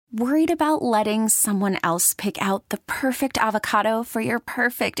Worried about letting someone else pick out the perfect avocado for your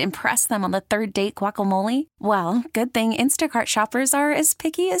perfect impress them on the third date guacamole? Well, good thing Instacart shoppers are as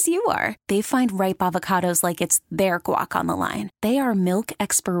picky as you are. They find ripe avocados like it's their guac on the line. They are milk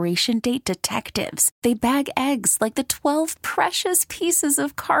expiration date detectives. They bag eggs like the 12 precious pieces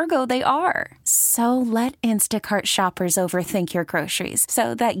of cargo they are. So let Instacart shoppers overthink your groceries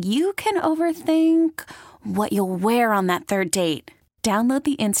so that you can overthink what you'll wear on that third date. Download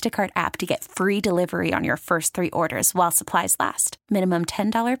the Instacart app to get free delivery on your first 3 orders while supplies last. Minimum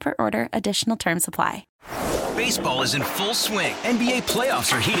 $10 per order. Additional terms apply. Baseball is in full swing. NBA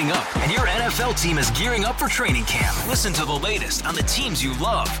playoffs are heating up, and your NFL team is gearing up for training camp. Listen to the latest on the teams you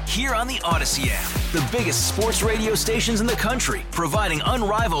love here on the Odyssey app. The biggest sports radio stations in the country, providing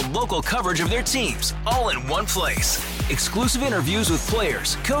unrivaled local coverage of their teams, all in one place. Exclusive interviews with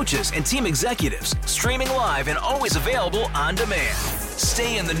players, coaches, and team executives, streaming live and always available on demand.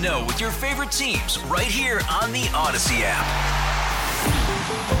 Stay in the know with your favorite teams right here on the Odyssey app.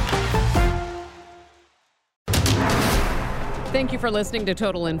 Thank you for listening to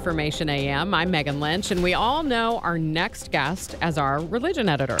Total Information AM. I'm Megan Lynch, and we all know our next guest as our religion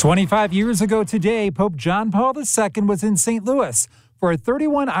editor. 25 years ago today, Pope John Paul II was in St. Louis for a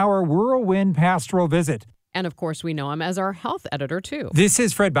 31-hour whirlwind pastoral visit. And, of course, we know him as our health editor, too. This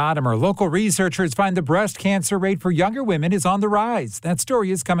is Fred Bodimer. Local researchers find the breast cancer rate for younger women is on the rise. That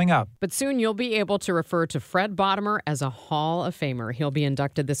story is coming up. But soon you'll be able to refer to Fred Bodimer as a Hall of Famer. He'll be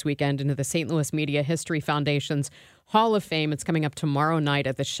inducted this weekend into the St. Louis Media History Foundation's Hall of Fame. It's coming up tomorrow night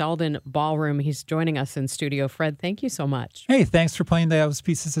at the Sheldon Ballroom. He's joining us in studio. Fred, thank you so much. Hey, thanks for playing those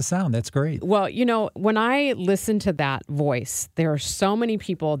pieces of sound. That's great. Well, you know, when I listen to that voice, there are so many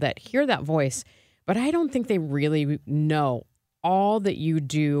people that hear that voice, but I don't think they really know all that you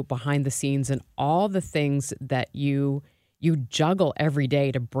do behind the scenes and all the things that you juggle every day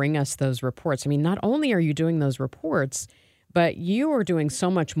to bring us those reports. I mean, not only are you doing those reports, but you are doing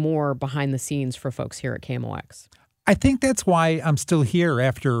so much more behind the scenes for folks here at KMOX. I think that's why I'm still here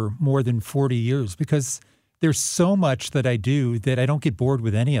after more than 40 years, because there's so much that I do that I don't get bored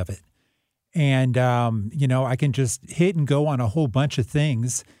with any of it. And, I can just hit and go on a whole bunch of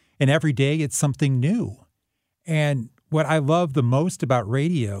things. And every day it's something new. And what I love the most about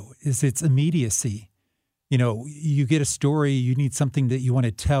radio is its immediacy. You know, you get a story, you need something that you want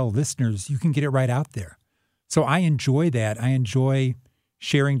to tell listeners, you can get it right out there. So I enjoy that. I enjoy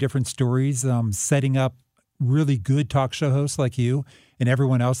sharing different stories, setting up really good talk show hosts like you and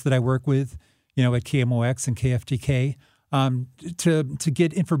everyone else that I work with, at KMOX and KFTK, to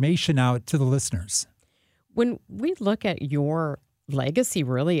get information out to the listeners. When we look at your legacy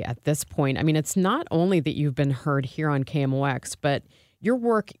really at this point, I mean, it's not only that you've been heard here on KMOX, but your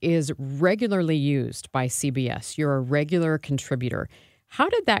work is regularly used by CBS. You're a regular contributor. How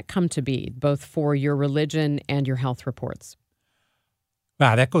did that come to be, both for your religion and your health reports?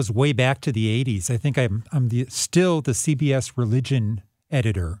 Wow, that goes way back to the 80s. I think I'm still the CBS religion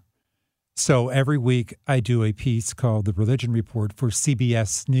editor. So every week I do a piece called The Religion Report for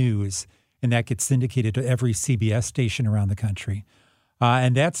CBS News, and that gets syndicated to every CBS station around the country.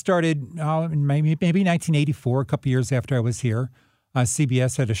 And that started in maybe 1984, a couple years after I was here.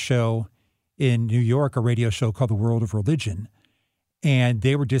 CBS had a show in New York, a radio show called The World of Religion. And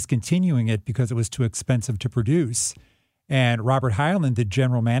they were discontinuing it because it was too expensive to produce. And Robert Hyland, the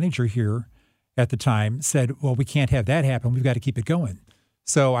general manager here at the time, said, well, we can't have that happen. We've got to keep it going.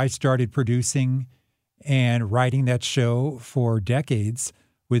 So I started producing and writing that show for decades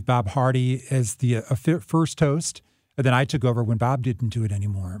with Bob Hardy as the first host. And then I took over when Bob didn't do it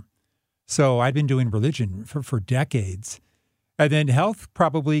anymore. So I'd been doing religion for decades. And then health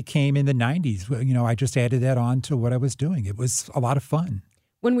probably came in the 90s. I just added that on to what I was doing. It was a lot of fun.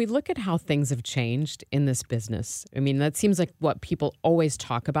 When we look at how things have changed in this business, I mean, that seems like what people always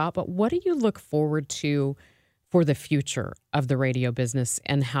talk about, but what do you look forward to for the future of the radio business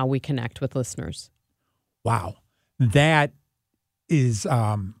and how we connect with listeners? Wow. That is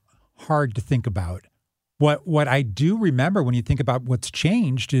hard to think about. What I do remember when you think about what's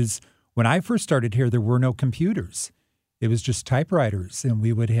changed is when I first started here, there were no computers. It was just typewriters, and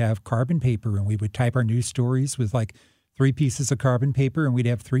we would have carbon paper, and we would type our news stories with like 3 pieces of carbon paper, and we'd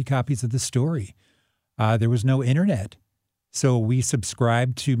have 3 copies of the story. There was no internet. So we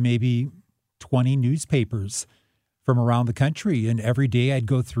subscribed to maybe 20 newspapers from around the country, and every day I'd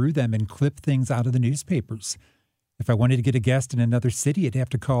go through them and clip things out of the newspapers. If I wanted to get a guest in another city, I'd have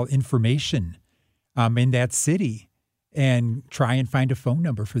to call information in that city and try and find a phone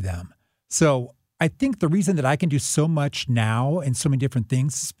number for them. So I think the reason that I can do so much now and so many different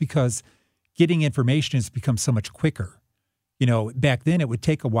things is because getting information has become so much quicker. Back then it would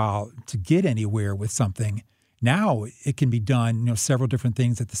take a while to get anywhere with something. Now it can be done, several different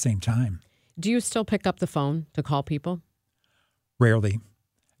things at the same time. Do you still pick up the phone to call people? Rarely.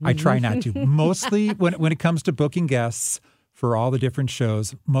 I try not to. Mostly when it comes to booking guests for all the different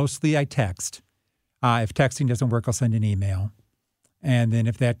shows, mostly I text. If texting doesn't work, I'll send an email. And then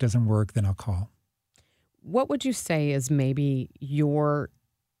if that doesn't work, then I'll call. What would you say is maybe your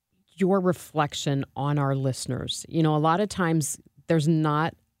reflection on our listeners? A lot of times there's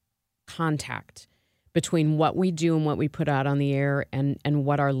not contact between what we do and what we put out on the air and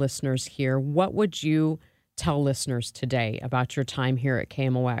what our listeners hear. What would you tell listeners today about your time here at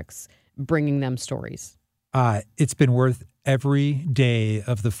KMOX, bringing them stories? It's been worth every day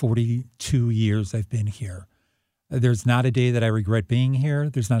of the 42 years I've been here. There's not a day that I regret being here.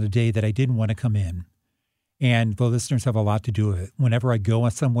 There's not a day that I didn't want to come in. And the listeners have a lot to do with it. Whenever I go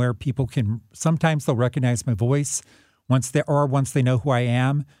somewhere, sometimes they'll recognize my voice. Once they know who I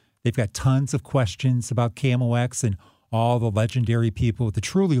am, they've got tons of questions about KMOX and all the legendary people, the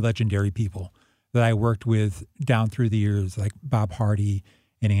truly legendary people that I worked with down through the years, like Bob Hardy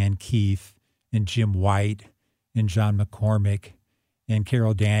and Ann Keefe and Jim White and John McCormick and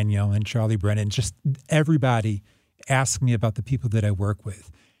Carol Daniel and Charlie Brennan. Just everybody asks me about the people that I work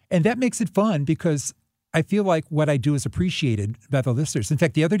with. And that makes it fun because I feel like what I do is appreciated by the listeners. In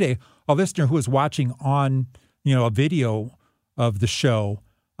fact, the other day, a listener who was watching on, a video of the show,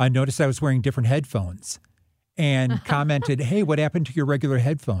 I noticed I was wearing different headphones and commented, "Hey, what happened to your regular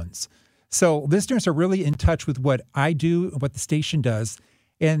headphones?" So listeners are really in touch with what I do, what the station does,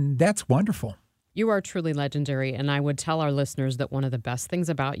 and that's wonderful. You are truly legendary, and I would tell our listeners that one of the best things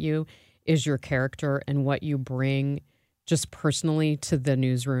about you is your character and what you bring just personally to the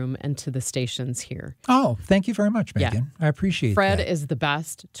newsroom and to the stations here. Oh, thank you very much, Megan. Yeah. I appreciate Fred that. is the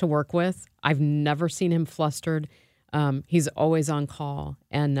best to work with. I've never seen him flustered. He's always on call,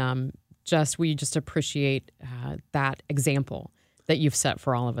 and we just appreciate that example that you've set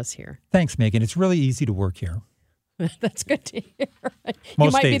for all of us here. Thanks, Megan. It's really easy to work here. That's good to hear.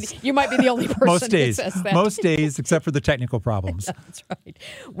 Most days. You might be the only person Most days. that says that. Most days, except for the technical problems. That's right.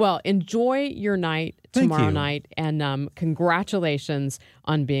 Well, enjoy your night tomorrow night, and congratulations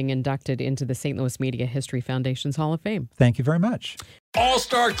on being inducted into the St. Louis Media History Foundation's Hall of Fame. Thank you very much.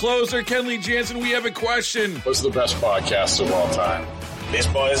 All-star closer Kenley Jansen, we have a question. What's the best podcast of all time?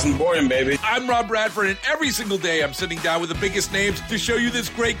 Baseball isn't boring, baby. I'm Rob Bradford, and every single day I'm sitting down with the biggest names to show you this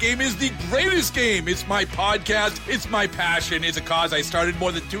great game is the greatest game. It's my podcast. It's my passion. It's a cause I started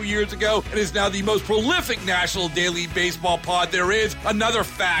more than 2 years ago and is now the most prolific national daily baseball pod there is. Another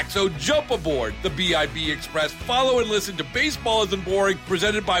fact, so jump aboard the BIB Express. Follow and listen to Baseball Isn't Boring,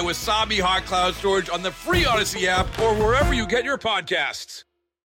 presented by Wasabi Hot Cloud Storage on the free Odyssey app or wherever you get your podcasts.